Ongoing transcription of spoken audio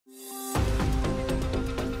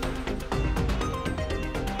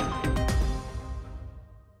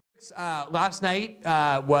last night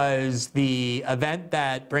was the event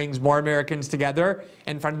that brings more Americans together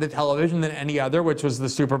in front of the television than any other, which was the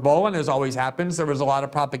Super Bowl. And as always happens, there was a lot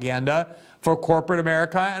of propaganda for corporate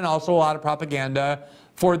America and also a lot of propaganda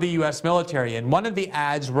for the U.S. military. And one of the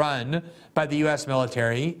ads run by the U.S.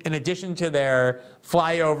 military, in addition to their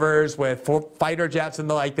flyovers with fighter jets and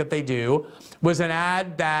the like that they do, was an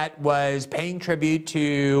ad that was paying tribute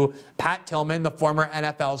to Pat Tillman, the former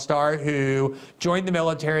NFL star who joined the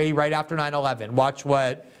military right after 9/11. Watch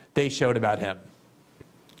what they showed about him.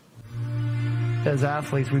 As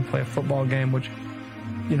athletes, we play a football game, which,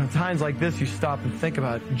 you know, times like this, you stop and think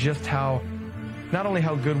about just how, not only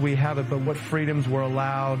how good we have it, but what freedoms were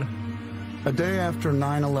allowed. A day after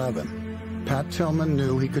 9/11, Pat Tillman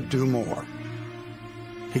knew he could do more.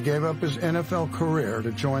 He gave up his NFL career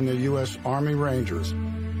to join the U.S. Army Rangers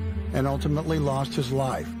and ultimately lost his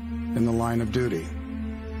life in the line of duty.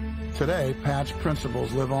 Today, Pat's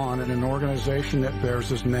principles live on in an organization that bears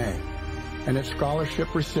his name and its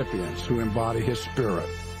scholarship recipients who embody his spirit.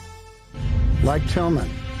 Like Tillman,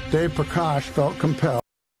 Dave Prakash felt compelled.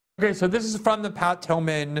 Okay, so this is from the Pat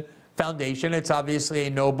Tillman Foundation. It's obviously a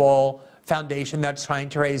noble foundation that's trying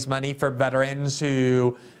to raise money for veterans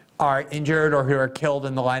who are injured or who are killed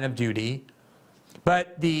in the line of duty.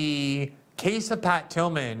 But the case of Pat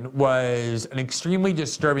Tillman was an extremely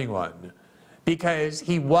disturbing one because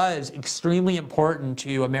he was extremely important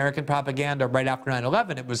to American propaganda right after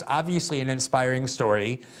 9/11. It was obviously an inspiring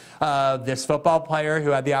story of this football player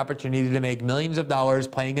who had the opportunity to make millions of dollars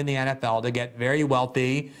playing in the NFL, to get very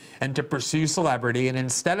wealthy and to pursue celebrity. And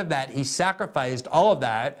instead of that, he sacrificed all of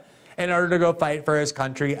that in order to go fight for his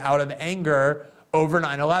country out of anger over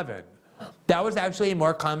 9/11. That was actually a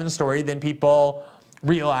more common story than people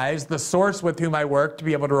realize. The source with whom I worked to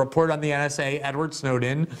be able to report on the NSA, Edward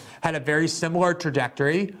Snowden, had a very similar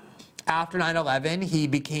trajectory. After 9/11, he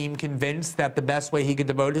became convinced that the best way he could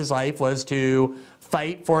devote his life was to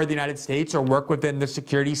fight for the United States or work within the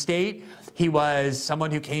security state. He was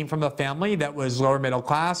someone who came from a family that was lower middle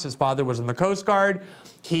class. His father was in the Coast Guard.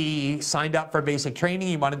 He signed up for basic training.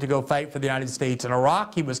 He wanted to go fight for the United States in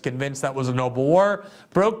Iraq. He was convinced that was a noble war,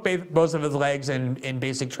 broke both of his legs in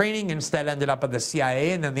basic training, instead ended up at the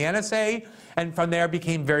CIA and then the NSA, and from there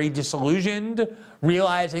became very disillusioned,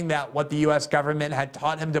 realizing that what the US government had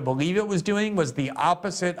taught him to believe it was doing was the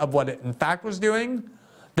opposite of what it in fact was doing,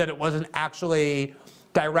 that it wasn't actually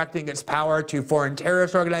directing its power to foreign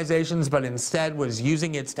terrorist organizations, but instead was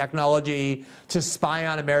using its technology to spy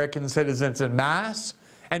on American citizens en masse,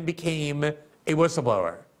 and became a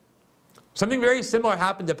whistleblower. Something very similar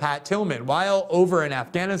happened to Pat Tillman. While over in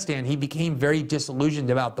Afghanistan, he became very disillusioned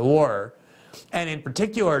about the war, and in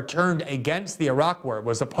particular turned against the Iraq War,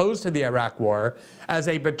 was opposed to the Iraq War as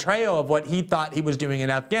a betrayal of what he thought he was doing in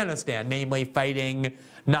Afghanistan, namely fighting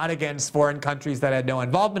not against foreign countries that had no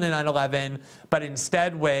involvement in 9/11, but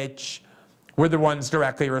instead which were the ones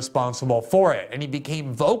directly responsible for it. And he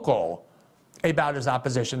became vocal about his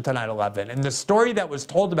opposition to 9/11. And the story that was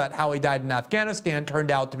told about how he died in Afghanistan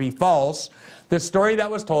turned out to be false. The story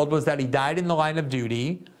that was told was that he died in the line of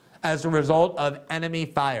duty as a result of enemy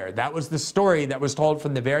fire. That was the story that was told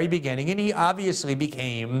from the very beginning, and he obviously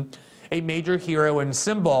became a major hero and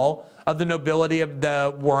symbol of the nobility of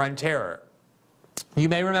the war on terror. You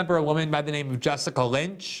may remember a woman by the name of Jessica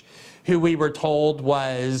Lynch, who we were told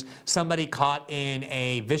was somebody caught in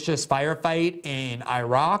a vicious firefight in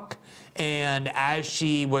Iraq. And as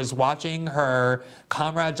she was watching her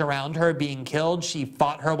comrades around her being killed, she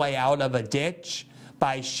fought her way out of a ditch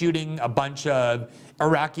by shooting a bunch of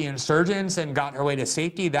Iraqi insurgents and got her way to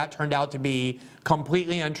safety. That turned out to be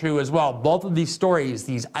completely untrue as well. Both of these stories,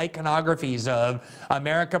 these iconographies of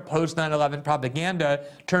America post 9/11 propaganda,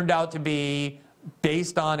 turned out to be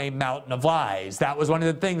based on a mountain of lies. That was one of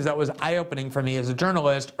the things that was eye-opening for me as a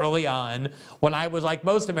journalist early on, when I was, like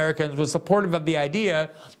most Americans, was supportive of the idea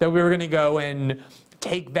that we were going to go and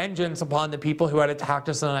take vengeance upon the people who had attacked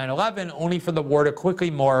us on 9/11, only for the war to quickly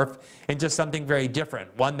morph into something very different.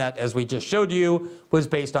 One that, as we just showed you, was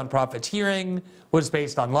based on profiteering, was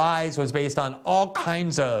based on lies, was based on all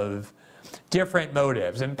kinds of different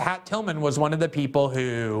motives. And Pat Tillman was one of the people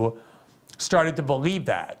who started to believe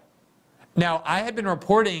that. Now, I had been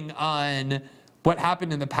reporting on what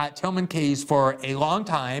happened in the Pat Tillman case for a long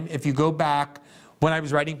time. If you go back, when I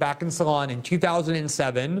was writing back in Salon in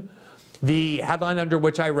 2007, the headline under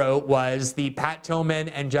which I wrote was the Pat Tillman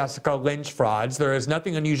and Jessica Lynch frauds. There is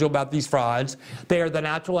nothing unusual about these frauds. They are the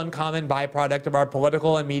natural and common byproduct of our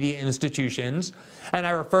political and media institutions. And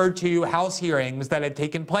I referred to House hearings that had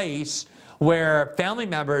taken place where family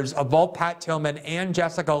members of both Pat Tillman and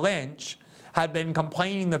Jessica Lynch had been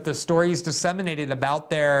complaining that the stories disseminated about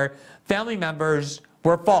their family members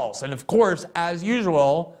were false. And of course, as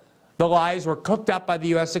usual, the lies were cooked up by the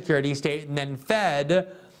U.S. security state and then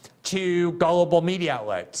fed to gullible media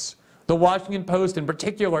outlets. The Washington Post in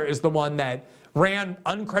particular is the one that ran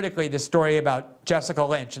uncritically the story about Jessica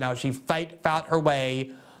Lynch and how she fought her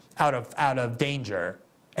way out of danger.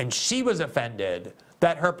 And she was offended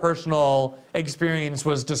that her personal experience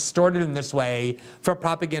was distorted in this way for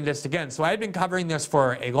propagandists again. So I had been covering this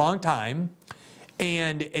for a long time,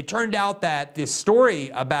 and it turned out that this story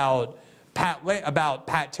about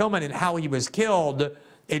Pat Tillman and how he was killed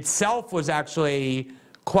itself was actually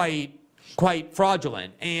quite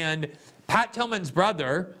fraudulent. And Pat Tillman's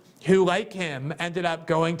brother, who like him ended up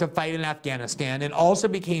going to fight in Afghanistan and also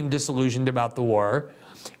became disillusioned about the war,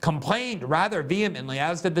 complained rather vehemently,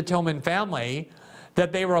 as did the Tillman family,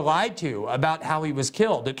 that they were lied to about how he was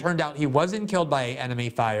killed. It turned out he wasn't killed by enemy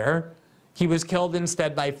fire. He was killed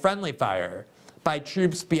instead by friendly fire, by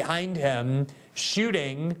troops behind him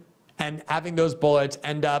shooting and having those bullets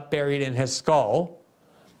end up buried in his skull.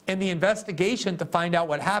 In the investigation to find out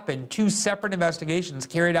what happened, 2 separate investigations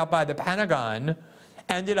carried out by the Pentagon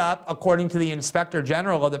ended up, according to the Inspector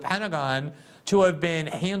General of the Pentagon, to have been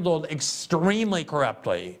handled extremely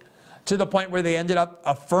corruptly, to the point where they ended up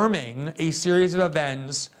affirming a series of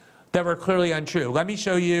events that were clearly untrue. Let me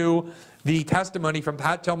show you the testimony from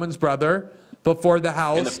Pat Tillman's brother before the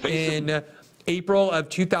House in April of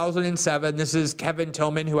 2007. This is Kevin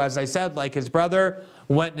Tillman, who, as I said, like his brother,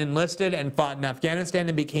 went and enlisted and fought in Afghanistan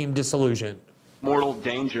and became disillusioned. Mortal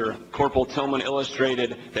danger, Corporal Tillman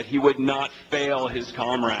illustrated that he would not fail his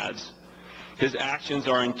comrades. His actions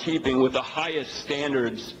are in keeping with the highest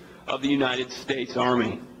standards of the United States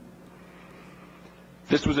Army.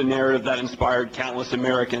 This was a narrative that inspired countless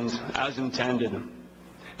Americans as intended.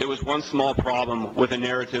 There was one small problem with the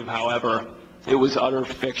narrative, however. It was utter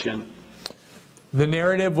fiction. The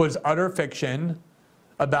narrative was utter fiction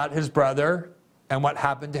about his brother and what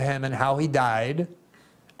happened to him and how he died.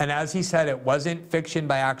 And as he said, it wasn't fiction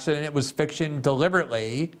by accident, it was fiction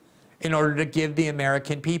deliberately in order to give the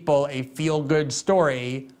American people a feel-good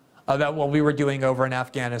story about what we were doing over in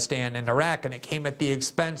Afghanistan and Iraq. And it came at the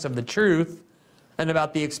expense of the truth and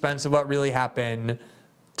about the expense of what really happened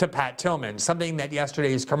to Pat Tillman, something that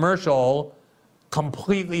yesterday's commercial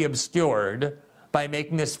completely obscured by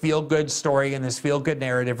making this feel-good story and this feel-good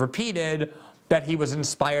narrative repeated that he was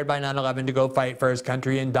inspired by 9/11 to go fight for his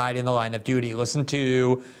country and died in the line of duty. Listen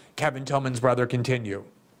to Kevin Tillman's brother continue.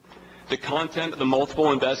 The content of the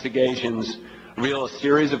multiple investigations reveal a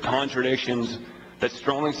series of contradictions that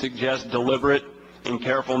strongly suggest deliberate and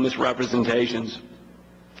careful misrepresentations.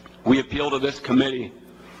 We appeal to this committee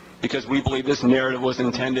because we believe this narrative was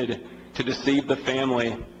intended to deceive the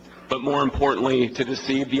family, but more importantly, to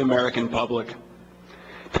deceive the American public.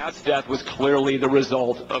 Pat's death was clearly the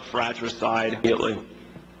result of fratricide.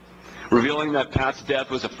 Revealing that Pat's death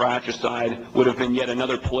was a fratricide would have been yet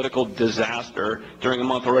another political disaster during a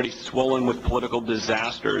month already swollen with political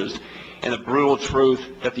disasters, and a brutal truth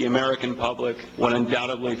that the American public would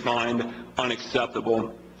undoubtedly find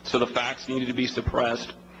unacceptable. So the facts needed to be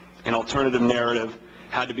suppressed. An alternative narrative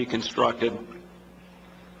had to be constructed.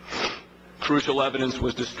 Crucial evidence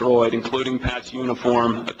was destroyed, including Pat's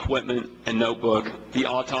uniform, equipment, and notebook. The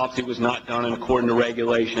autopsy was not done in accordance to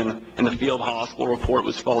regulation, and the field hospital report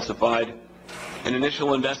was falsified. An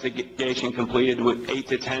initial investigation completed with 8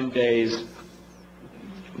 to 10 days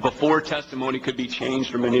before testimony could be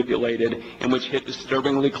changed or manipulated, and which hit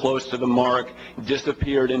disturbingly close to the mark,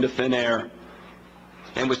 disappeared into thin air,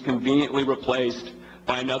 and was conveniently replaced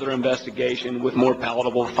by another investigation with more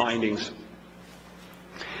palatable findings.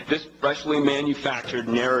 This freshly manufactured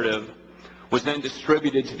narrative was then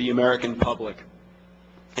distributed to the American public,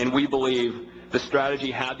 and we believe the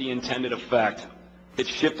strategy had the intended effect. It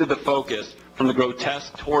shifted the focus from the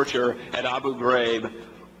grotesque torture at Abu Ghraib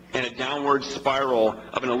and a downward spiral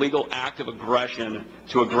of an illegal act of aggression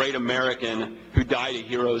to a great American who died a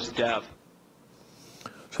hero's death.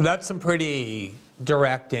 So that's some pretty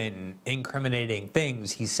direct and incriminating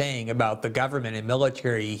things he's saying about the government and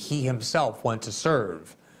military he himself went to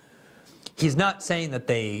serve. He's not saying that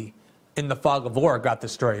they, in the fog of war, got the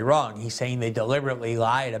story wrong. He's saying they deliberately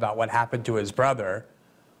lied about what happened to his brother,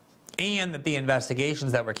 and that the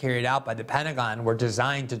investigations that were carried out by the Pentagon were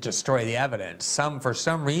designed to destroy the evidence. For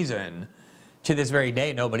some reason, to this very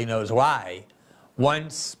day, nobody knows why.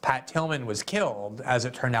 Once Pat Tillman was killed, as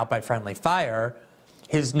it turned out by friendly fire,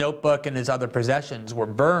 his notebook and his other possessions were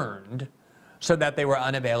burned so that they were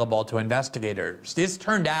unavailable to investigators. This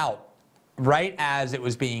turned out right as it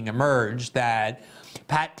was being emerged that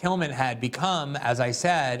Pat Tillman had become, as I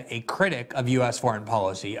said, a critic of U.S. foreign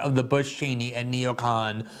policy, of the Bush, Cheney, and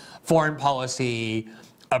neocon foreign policy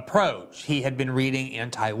approach. He had been reading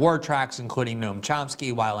anti-war tracts, including Noam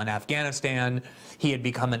Chomsky, while in Afghanistan. He had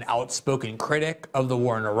become an outspoken critic of the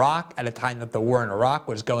war in Iraq at a time that the war in Iraq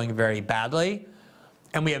was going very badly.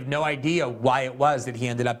 And we have no idea why it was that he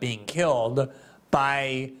ended up being killed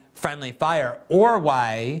by friendly fire, or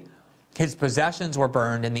why his possessions were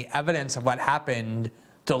burned and the evidence of what happened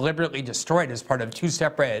deliberately destroyed as part of two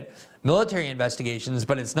separate military investigations.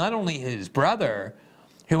 But it's not only his brother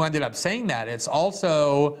who ended up saying that, it's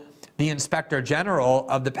also the Inspector General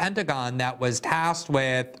of the Pentagon that was tasked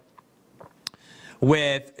with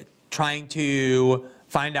trying to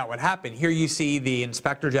find out what happened. Here you see the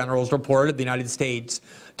Inspector General's report of the United States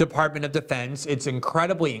Department of Defense. It's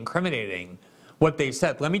incredibly incriminating what they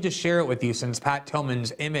said. Let me just share it with you, since Pat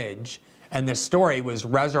Tillman's image and this story was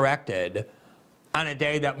resurrected on a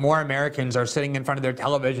day that more Americans are sitting in front of their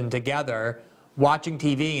television together, watching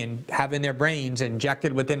TV and having their brains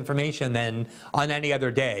injected with information than on any other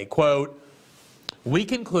day. Quote, "We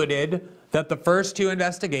concluded that the first two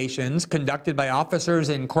investigations conducted by officers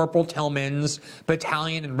in Corporal Tillman's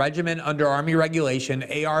battalion and regiment under Army Regulation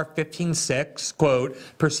AR 15-6, quote,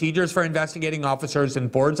 procedures for investigating officers and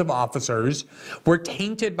boards of officers, were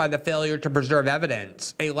tainted by the failure to preserve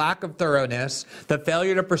evidence, a lack of thoroughness, the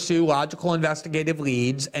failure to pursue logical investigative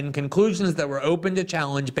leads, and conclusions that were open to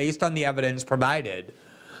challenge based on the evidence provided.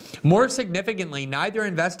 More significantly, neither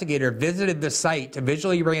investigator visited the site to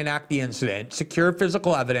visually reenact the incident, secure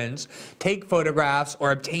physical evidence, take photographs,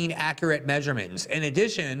 or obtain accurate measurements. In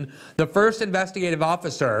addition, the first investigative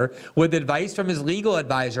officer, with advice from his legal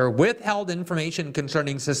advisor, withheld information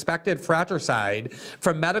concerning suspected fratricide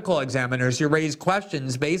from medical examiners who raised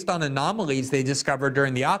questions based on anomalies they discovered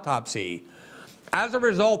during the autopsy. As a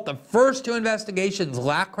result, the first two investigations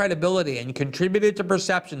lacked credibility and contributed to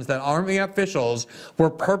perceptions that Army officials were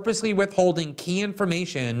purposely withholding key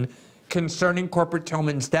information concerning Corporal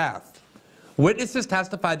Tillman's death. Witnesses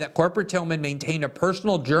testified that Corporal Tillman maintained a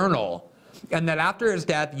personal journal and that after his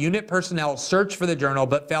death, unit personnel searched for the journal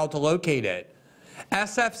but failed to locate it.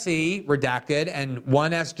 SFC, redacted, and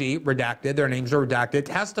 1SG, redacted, their names were redacted,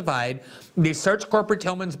 testified they searched Corporal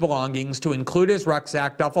Tillman's belongings to include his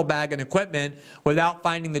rucksack, duffel bag, and equipment without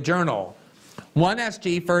finding the journal.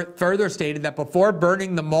 1SG further stated that before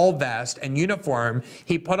burning the mole vest and uniform,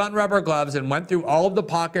 he put on rubber gloves and went through all of the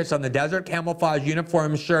pockets on the desert camouflage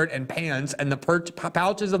uniform, shirt, and pants and the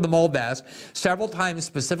pouches of the mole vest several times,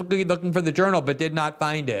 specifically looking for the journal, but did not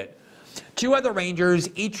find it. Two other Rangers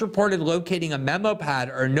each reported locating a memo pad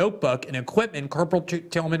or notebook and equipment Corporal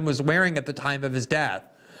Tillman was wearing at the time of his death.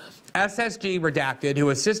 SSG, redacted, who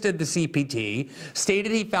assisted the CPT,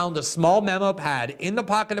 stated he found a small memo pad in the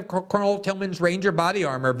pocket of Colonel Tillman's Ranger body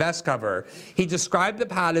armor vest cover. He described the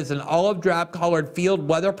pad as an olive drab colored field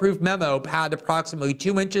weatherproof memo pad approximately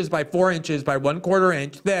 2 inches by 4 inches by 1/4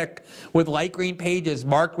 inch thick with light green pages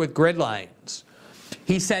marked with grid lines.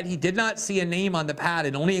 He said he did not see a name on the pad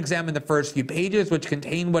and only examined the first few pages, which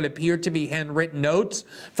contained what appeared to be handwritten notes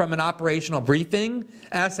from an operational briefing.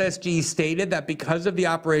 SSG stated that because of the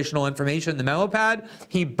operational information in the memo pad,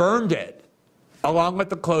 he burned it, along with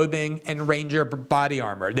the clothing and Ranger body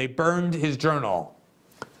armor. They burned his journal.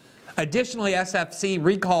 Additionally, SFC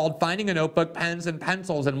recalled finding a notebook, pens, and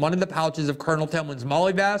pencils in one of the pouches of Colonel Tillman's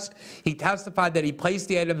Molly vest. He testified that he placed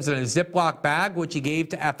the items in a Ziploc bag, which he gave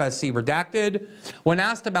to FSC redacted. When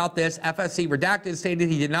asked about this, FSC redacted stated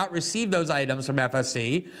he did not receive those items from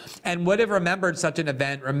FSC and would have remembered such an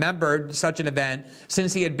event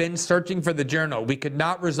since he had been searching for the journal. We could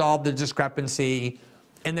not resolve the discrepancy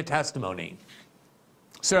in the testimony.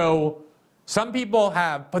 So some people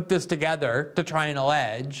have put this together to try and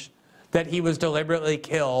allege that he was deliberately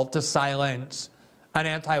killed to silence an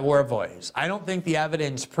anti-war voice. I don't think the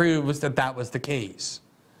evidence proves that that was the case.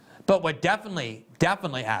 But what definitely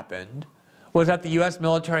happened was that the U.S.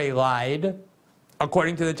 military lied,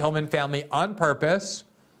 according to the Tillman family, on purpose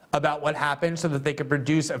about what happened so that they could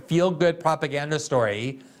produce a feel-good propaganda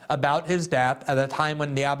story about his death at a time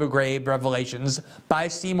when the Abu Ghraib revelations, by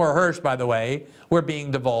Seymour Hersh, by the way, were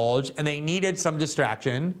being divulged, and they needed some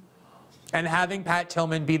distraction. And having Pat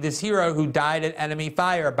Tillman be this hero who died at enemy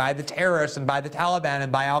fire by the terrorists and by the Taliban and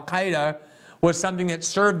by al-Qaeda was something that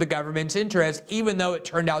served the government's interest, even though it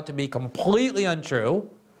turned out to be completely untrue.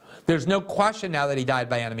 There's no question now that he died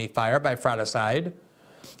by enemy fire, by fratricide.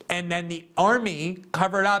 And then the Army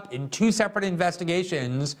covered up in two separate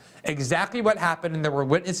investigations exactly what happened, and there were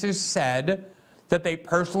witnesses who said that they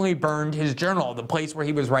personally burned his journal, the place where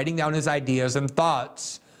he was writing down his ideas and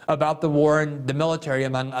thoughts about the war and the military,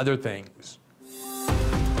 among other things.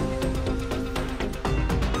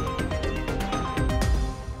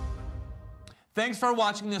 Thanks for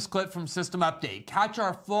watching this clip from System Update. Catch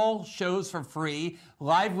our full shows for free,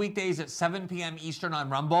 live weekdays at 7 p.m. Eastern on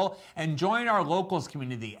Rumble, and join our locals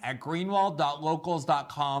community at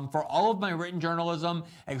greenwald.locals.com for all of my written journalism,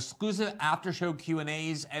 exclusive after-show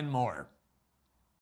Q&As, and more.